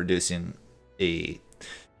 obviously, for reducing a... In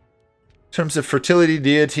terms of fertility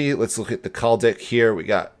deity, let's look at the Chaldic here. We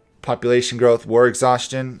got population growth, war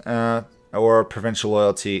exhaustion, or provincial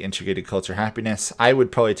loyalty, integrated culture, happiness. I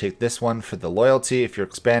would probably take this one for the loyalty if you're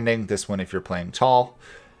expanding, this one if you're playing tall.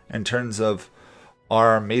 In terms of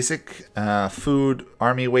Armazic, food,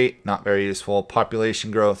 army weight, not very useful.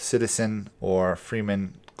 Population growth, citizen, or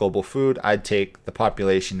freeman, global food. I'd take the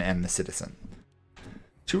population and the citizen.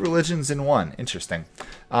 Two religions in one. Interesting.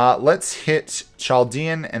 Let's hit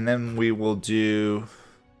Chaldean, and then we will do...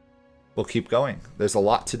 We'll keep going. There's a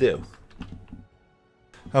lot to do.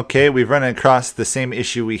 Okay, we've run across the same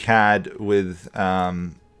issue we had with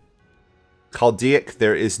Chaldaic.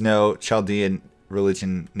 There is no Chaldean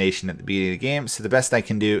religion nation at the beginning of the game, so the best I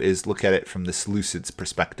can do is look at it from the Seleucids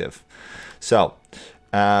perspective. So,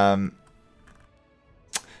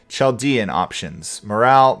 Chaldean options.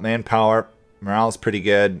 Morale, manpower. Morale is pretty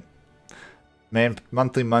good.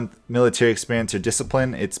 Monthly military experience or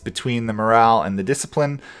discipline. It's between the morale and the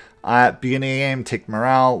discipline. At beginning of the game, take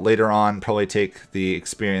morale. Later on, probably take the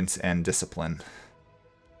experience and discipline.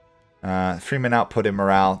 Freeman output and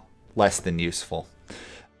morale, less than useful.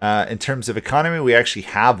 In terms of economy, we actually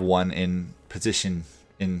have one in position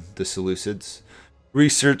in the Seleucids.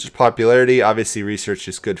 Research popularity. Obviously, research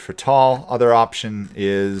is good for tall. Other option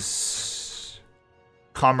is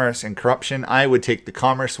commerce and corruption. I would take the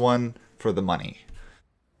commerce one for the money,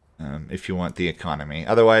 if you want the economy.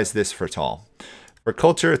 Otherwise, this for tall. For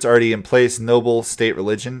culture, it's already in place. Noble, state,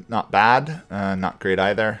 religion, not bad. Not great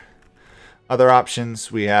either. Other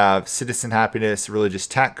options, we have citizen happiness, religious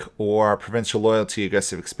tech, or provincial loyalty,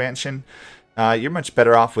 aggressive expansion. You're much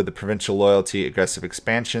better off with the provincial loyalty, aggressive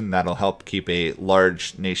expansion. That'll help keep a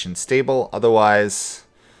large nation stable. Otherwise,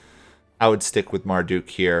 I would stick with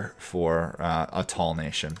Marduk here for a tall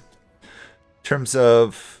nation. In terms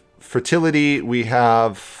of fertility, we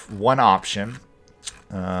have one option,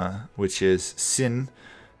 which is sin,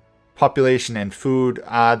 population, and food.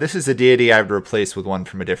 This is a deity I would replace with one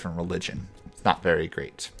from a different religion. It's not very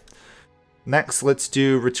great. Next, let's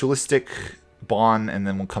do ritualistic, Bon, and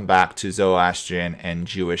then we'll come back to Zoroastrian and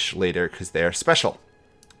Jewish later because they are special.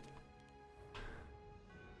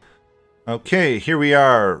 Okay, here we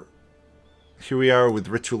are. Here we are with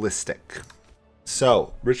ritualistic.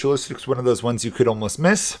 So, ritualistic is one of those ones you could almost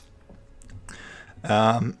miss.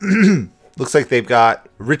 Looks like they've got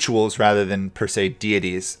rituals rather than per se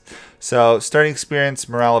deities. So starting experience,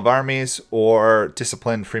 morale of armies, or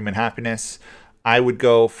discipline, freeman happiness. I would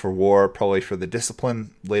go for war, probably for the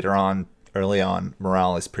discipline. Later on, early on,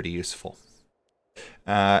 morale is pretty useful.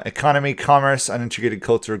 Economy, commerce, unintegrated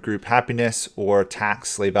culture, group happiness, or tax,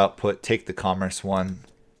 slave output. Take the commerce one.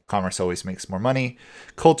 Commerce always makes more money.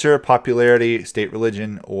 Culture, popularity, state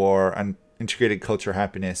religion, or unintegrated culture,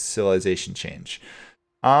 happiness, civilization change.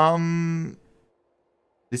 These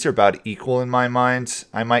are about equal in my mind.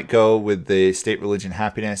 I might go with the state religion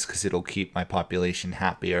happiness because it'll keep my population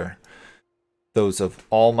happier. Those of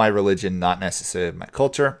all my religion, not necessarily my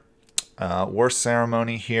culture. War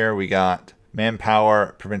ceremony here. We got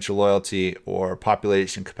manpower, provincial loyalty, or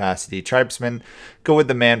population capacity. Tribesmen, go with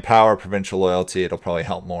the manpower, provincial loyalty. It'll probably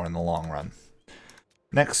help more in the long run.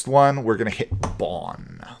 Next one, we're going to hit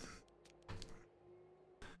Bon.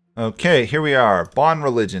 Okay, here we are. Bon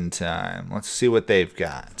religion time. Let's see what they've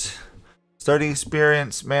got. Starting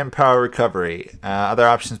experience, manpower recovery. Other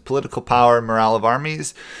options, political power, morale of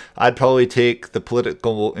armies. I'd probably take the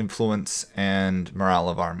political influence and morale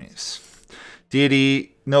of armies.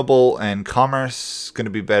 Deity, noble, and commerce. Going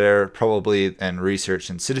to be better probably than research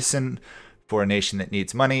and citizen for a nation that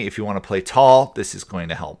needs money. If you want to play tall, this is going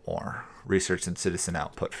to help more. Research and citizen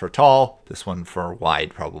output for tall. This one for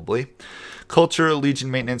wide probably. Culture,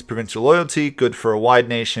 legion maintenance, provincial loyalty. Good for a wide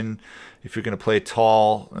nation. If you're going to play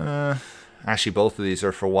tall, actually both of these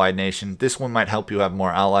are for wide nation. This one might help you have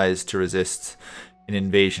more allies to resist an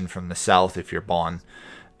invasion from the south if you're Bon.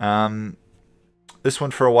 This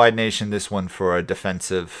one for a wide nation. This one for a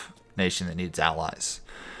defensive nation that needs allies.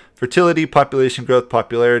 Fertility, population growth,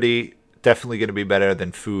 popularity. Definitely going to be better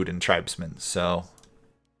than food and tribesmen. So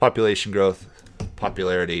population growth,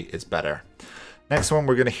 popularity is better. Next one,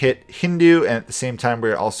 we're going to hit Hindu, and at the same time,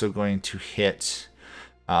 we're also going to hit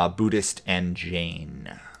Buddhist and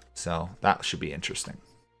Jain. So that should be interesting.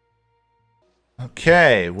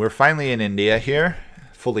 Okay, we're finally in India here,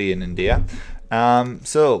 fully in India.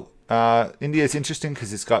 India is interesting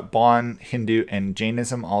because it's got Bon, Hindu, and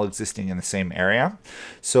Jainism all existing in the same area.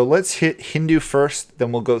 So let's hit Hindu first,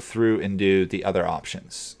 then we'll go through and do the other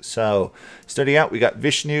options. So starting out, we got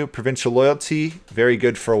Vishnu, provincial loyalty, very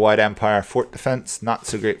good for a wide empire, fort defense, not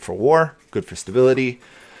so great for war, good for stability.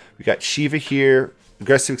 We got Shiva here,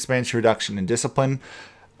 aggressive expansion, reduction, and discipline.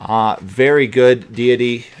 Very good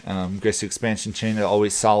deity, aggressive expansion chain,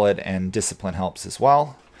 always solid, and discipline helps as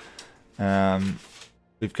well.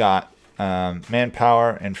 We've got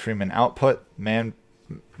manpower and freeman output.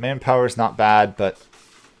 Manpower is not bad, but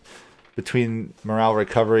between morale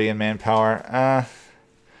recovery and manpower,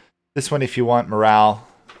 this one if you want morale.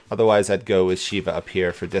 Otherwise, I'd go with Shiva up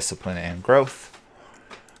here for discipline and growth.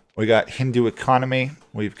 We got Hindu economy.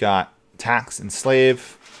 We've got tax and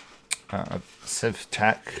slave, civ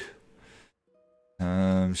tech.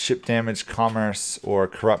 Ship damage, commerce, or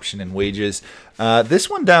corruption and wages. This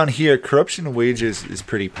one down here, corruption and wages, is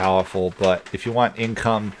pretty powerful, but if you want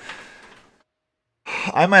income,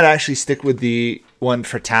 I might actually stick with the one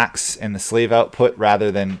for tax and the slave output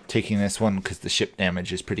rather than taking this one because the ship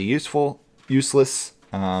damage is pretty useless,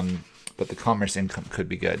 but the commerce income could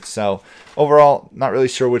be good. So overall, not really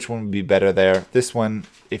sure which one would be better there. This one,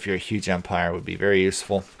 if you're a huge empire, would be very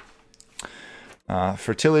useful.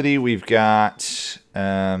 Fertility, we've got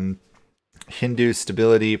Hindu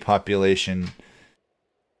stability, population.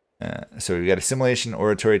 So we've got assimilation,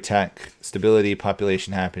 oratory tech, stability,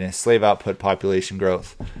 population happiness, slave output, population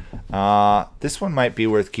growth. This one might be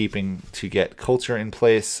worth keeping to get culture in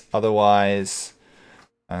place. Otherwise,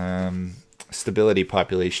 stability,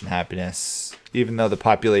 population happiness. Even though the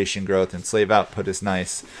population growth and slave output is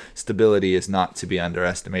nice, stability is not to be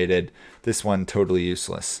underestimated. This one, totally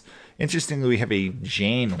useless. Interestingly, we have a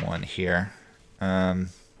Jain one here.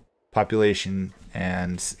 Population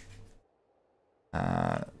and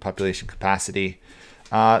population capacity.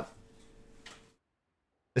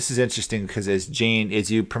 This is interesting because as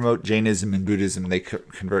you promote Jainism and Buddhism, they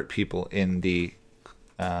convert people in the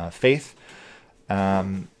faith.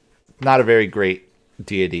 Not a very great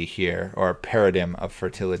deity here, or paradigm of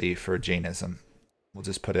fertility for Jainism. We'll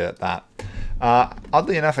just put it at that.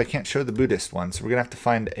 Oddly enough, I can't show the Buddhist one, so we're going to have to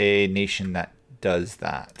find a nation that does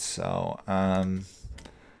that. So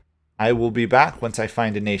I will be back once I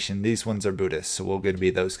find a nation. These ones are Buddhist, so we're going to be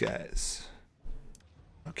those guys.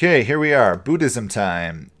 Okay, here we are. Buddhism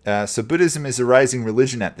time. So Buddhism is a rising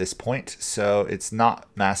religion at this point, so it's not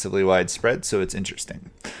massively widespread, so it's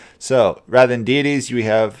interesting. So rather than deities, we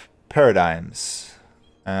have paradigms.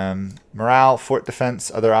 Morale, fort defense.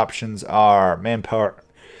 Other options are manpower,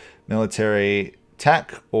 military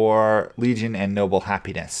tech, or legion and noble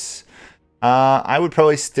happiness. I would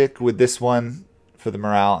probably stick with this one for the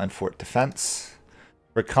morale and fort defense.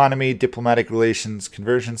 For economy, diplomatic relations,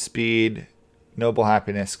 conversion speed, noble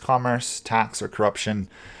happiness, commerce, tax, or corruption.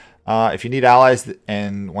 If you need allies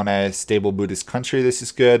and want a stable Buddhist country, this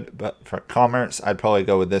is good. But for commerce, I'd probably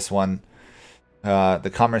go with this one.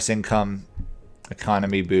 The commerce income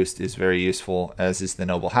economy boost is very useful, as is the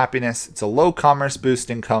noble happiness. It's a low commerce boost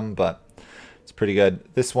income, but it's pretty good.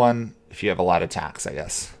 This one, if you have a lot of tax, I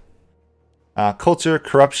guess. Culture,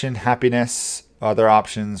 corruption, happiness. Other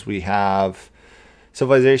options, we have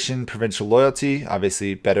civilization, provincial loyalty.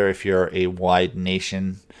 Obviously better if you're a wide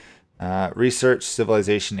nation. Research,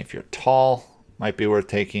 civilization, if you're tall, might be worth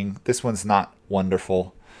taking. This one's not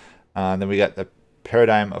wonderful. Then we got the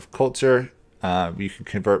paradigm of culture. You can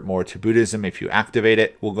convert more to Buddhism if you activate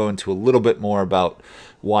it. We'll go into a little bit more about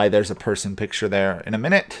why there's a person picture there in a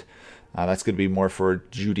minute. That's going to be more for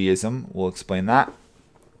Judaism. We'll explain that.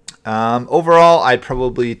 Overall, I'd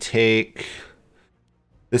probably take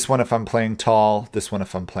this one if I'm playing tall, this one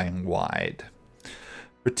if I'm playing wide.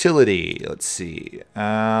 Fertility, let's see.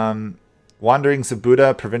 Wanderings of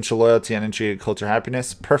Buddha, provincial loyalty, unintegrated culture,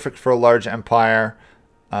 happiness. Perfect for a large empire.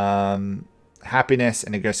 Happiness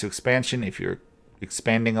and aggressive expansion if you're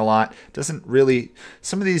expanding a lot. Doesn't really,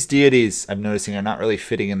 some of these deities I'm noticing are not really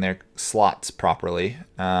fitting in their slots properly.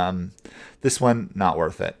 This one, not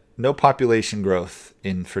worth it. No population growth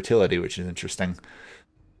in fertility, which is interesting.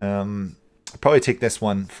 I'll probably take this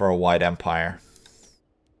one for a wide empire.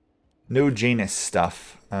 No Janus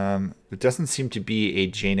stuff. It doesn't seem to be a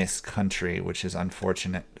Janus country, which is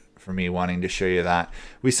unfortunate for me wanting to show you that.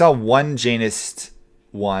 We saw one Janist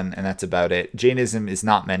one, and that's about it. Jainism is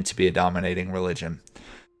not meant to be a dominating religion.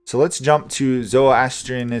 So let's jump to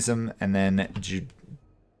Zoroastrianism and then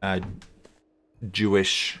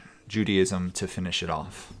Judaism to finish it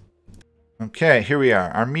off. Okay, here we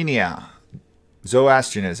are. Armenia.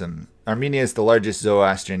 Zoroastrianism. Armenia is the largest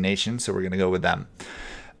Zoroastrian nation, so we're going to go with them.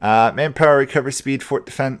 Manpower, recovery speed, fort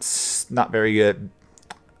defense, not very good.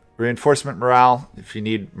 Reinforcement morale. If you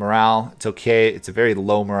need morale, it's okay. It's a very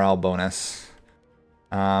low morale bonus.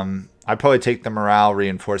 I'd probably take the morale,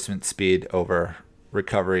 reinforcement speed over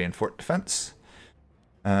recovery and fort defense.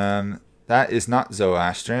 That is not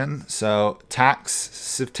Zoroastrian. So tax,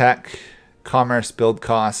 civ tech, commerce, build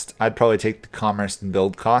cost. I'd probably take the commerce and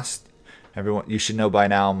build cost. Everyone, you should know by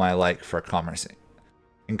now my like for commerce.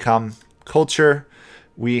 Income, culture.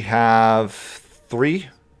 We have 3.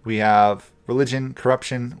 We have religion,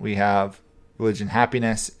 corruption. We have religion,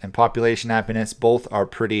 happiness, and population happiness. Both are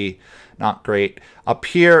pretty not great. Up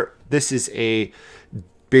here, this is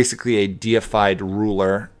basically a deified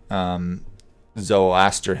ruler,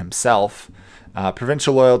 Zoroaster himself.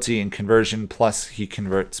 Provincial loyalty and conversion, plus he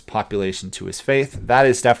converts population to his faith. That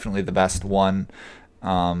is definitely the best one.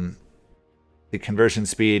 The conversion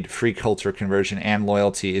speed, free culture conversion, and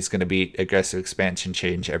loyalty is going to beat aggressive expansion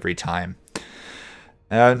change every time.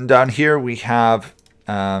 And down here we have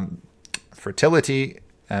fertility,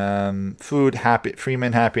 food,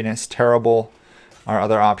 freeman happiness, terrible. Our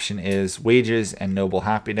other option is wages and noble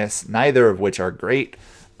happiness, neither of which are great.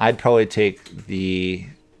 I'd probably take the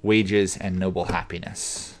wages and noble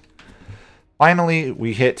happiness. Finally,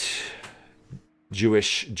 we hit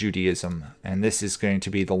Judaism, and this is going to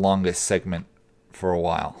be the longest segment for a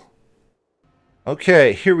while.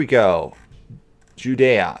 Okay, here we go.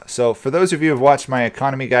 Judea. So for those of you who have watched my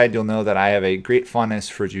economy guide, you'll know that I have a great fondness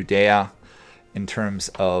for Judea in terms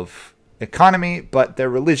of economy, but their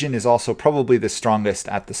religion is also probably the strongest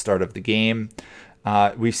at the start of the game.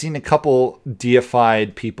 We've seen a couple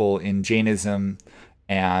deified people in Jainism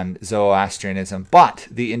and Zoroastrianism, but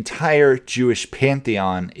the entire Jewish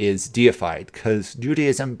pantheon is deified because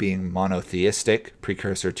Judaism, being monotheistic,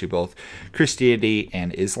 precursor to both Christianity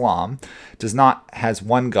and Islam, has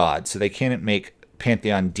one god, so they can't make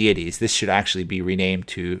pantheon deities. This should actually be renamed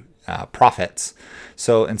to prophets.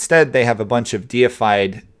 So instead, they have a bunch of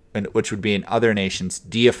deified, which would be in other nations,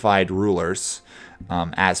 deified rulers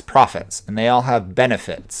as prophets, and they all have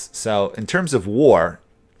benefits. So in terms of war,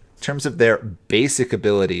 in terms of their basic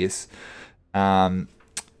abilities, starting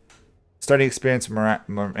experience,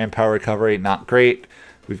 manpower recovery, not great.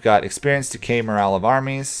 We've got experience decay, morale of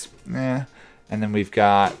armies, and then we've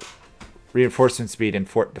got reinforcement speed and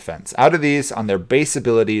fort defense. Out of these, on their base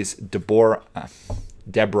abilities, Deborah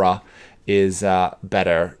is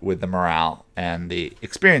better with the morale and the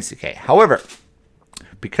experience decay. However,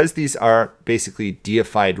 because these are basically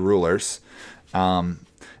deified rulers,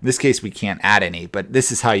 in this case, we can't add any, but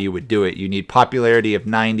this is how you would do it. You need popularity of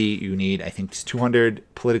 90. You need, I think, 200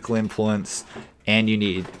 political influence, and you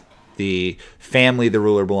need the family the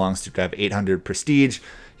ruler belongs to have 800 prestige.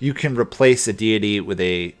 You can replace a deity with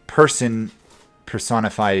a person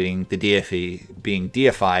personifying the deity being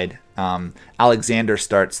deified. Alexander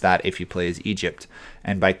starts that if you play as Egypt.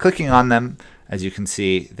 And by clicking on them, as you can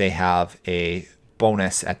see, they have a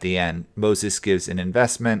bonus at the end. Moses gives an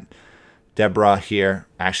investment. Deborah here,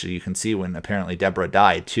 actually you can see when apparently Deborah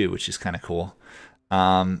died too, which is kind of cool.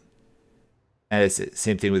 And it's the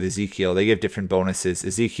same thing with Ezekiel. They give different bonuses.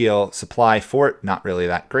 Ezekiel, supply, fort, not really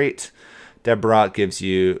that great. Deborah gives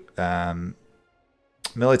you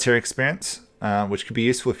military experience, which could be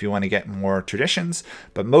useful if you want to get more traditions.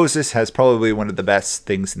 But Moses has probably one of the best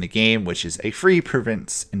things in the game, which is a free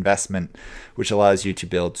province investment, which allows you to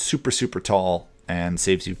build super, super tall and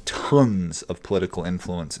saves you tons of political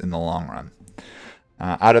influence in the long run.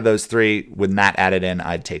 Out of those three, with that added in,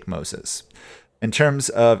 I'd take Moses. In terms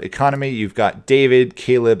of economy, you've got David,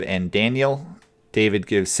 Caleb, and Daniel. David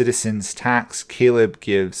gives citizens tax. Caleb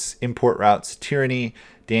gives import routes, tyranny.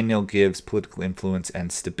 Daniel gives political influence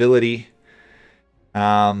and stability.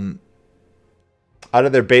 Out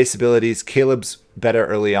of their base abilities, Caleb's better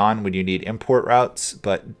early on when you need import routes,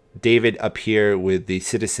 but David up here with the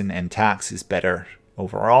citizen and tax is better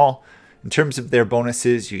overall. In terms of their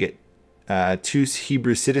bonuses, you get 2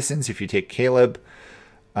 Hebrew citizens if you take Caleb.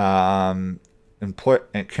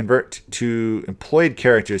 Convert 2 employed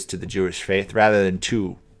characters to the Jewish faith rather than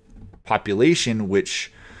 2 population,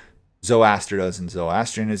 which Zoroaster does in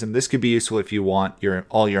Zoroastrianism. This could be useful if you want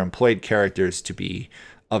all your employed characters to be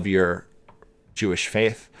of your Jewish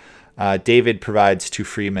faith. David provides 2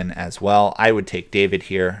 freemen as well. I would take David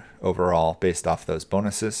here overall based off those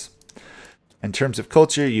bonuses. In terms of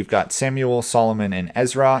culture, you've got Samuel, Solomon, and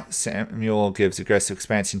Ezra. Samuel gives aggressive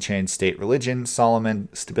expansion, change, state, religion. Solomon,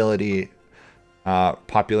 stability,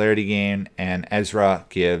 popularity gain, and Ezra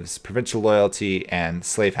gives provincial loyalty and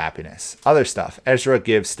slave happiness. Other stuff. Ezra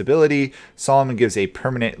gives stability. Solomon gives a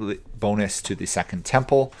permanent bonus to the Second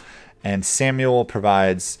Temple. And Samuel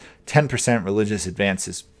provides 10% religious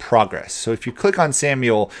advances progress. So if you click on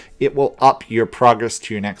Samuel, it will up your progress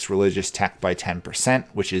to your next religious tech by 10%,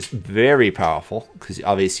 which is very powerful because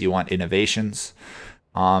obviously you want innovations.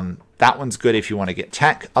 That one's good if you want to get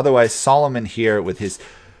tech. Otherwise, Solomon here with his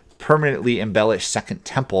permanently embellished Second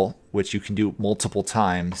Temple, which you can do multiple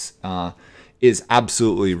times, is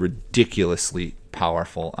absolutely ridiculously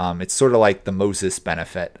powerful. It's sort of like the Moses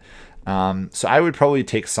benefit. So I would probably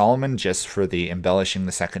take Solomon just for the embellishing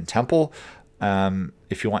the Second Temple.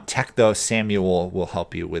 If you want tech, though, Samuel will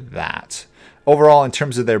help you with that. Overall, in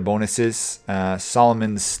terms of their bonuses,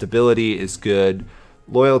 Solomon's stability is good.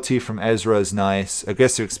 Loyalty from Ezra is nice.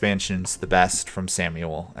 Aggressive expansion is the best from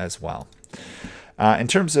Samuel as well. In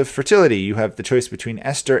terms of fertility, you have the choice between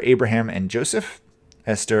Esther, Abraham, and Joseph.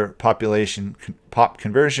 Esther, population, pop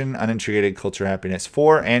conversion, unintegrated culture happiness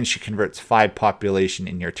 4, and she converts 5 population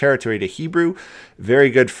in your territory to Hebrew. Very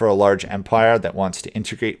good for a large empire that wants to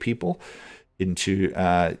integrate people into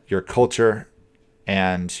your culture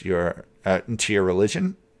and into your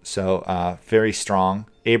religion. So very strong.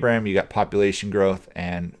 Abraham, you got population growth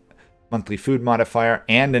and monthly food modifier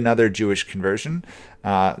and another Jewish conversion.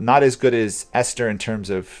 Not as good as Esther in terms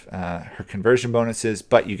of her conversion bonuses,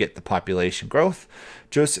 but you get the population growth.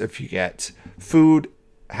 Joseph, you get food,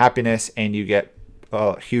 happiness, and you get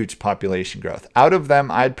huge population growth. Out of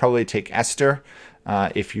them, I'd probably take Esther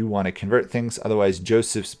if you want to convert things. Otherwise,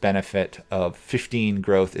 Joseph's benefit of 15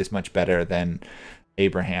 growth is much better than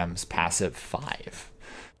Abraham's passive 5.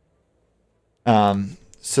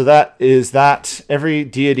 So that is that. Every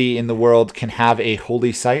deity in the world can have a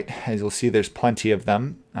holy site. As you'll see, there's plenty of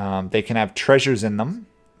them. They can have treasures in them.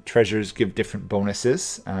 Treasures give different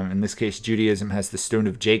bonuses. In this case, Judaism has the Stone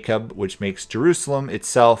of Jacob, which makes Jerusalem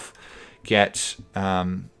itself get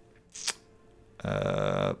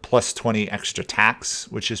plus 20 extra tax,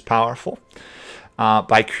 which is powerful.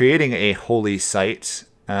 By creating a holy site,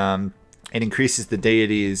 it increases the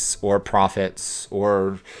deities or prophets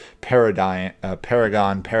or paradigms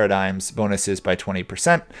bonuses by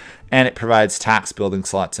 20%, and it provides tax, building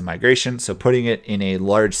slots, and migration. So putting it in a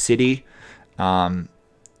large city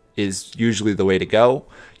is usually the way to go.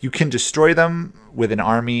 You can destroy them with an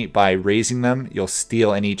army by raising them. You'll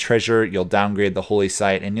steal any treasure, you'll downgrade the holy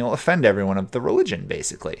site, and you'll offend everyone of the religion,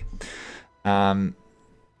 basically. Can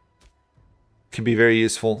be very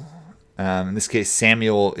useful. In this case,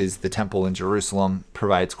 Samuel is the temple in Jerusalem,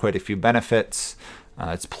 provides quite a few benefits.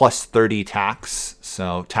 It's plus 30 tax,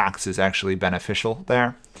 so tax is actually beneficial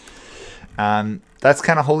there. That's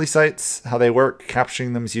kind of holy sites, how they work.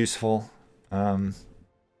 Capturing them is useful.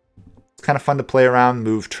 It's kind of fun to play around,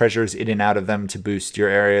 move treasures in and out of them to boost your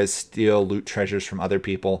areas, steal, loot treasures from other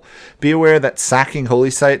people. Be aware that sacking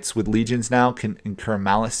holy sites with legions now can incur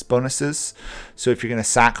malice bonuses. So if you're going to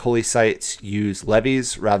sack holy sites, use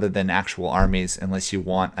levies rather than actual armies unless you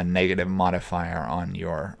want a negative modifier on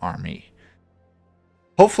your army.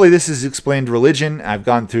 Hopefully this has explained religion. I've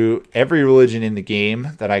gone through every religion in the game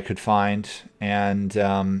that I could find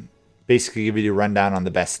and basically give you a rundown on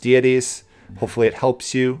the best deities. Hopefully it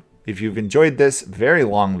helps you. If you've enjoyed this very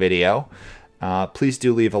long video, Please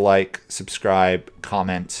do leave a like, subscribe,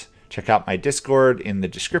 comment. Check out my Discord in the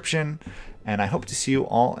description. And I hope to see you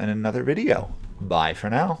all in another video. Bye for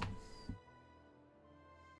now.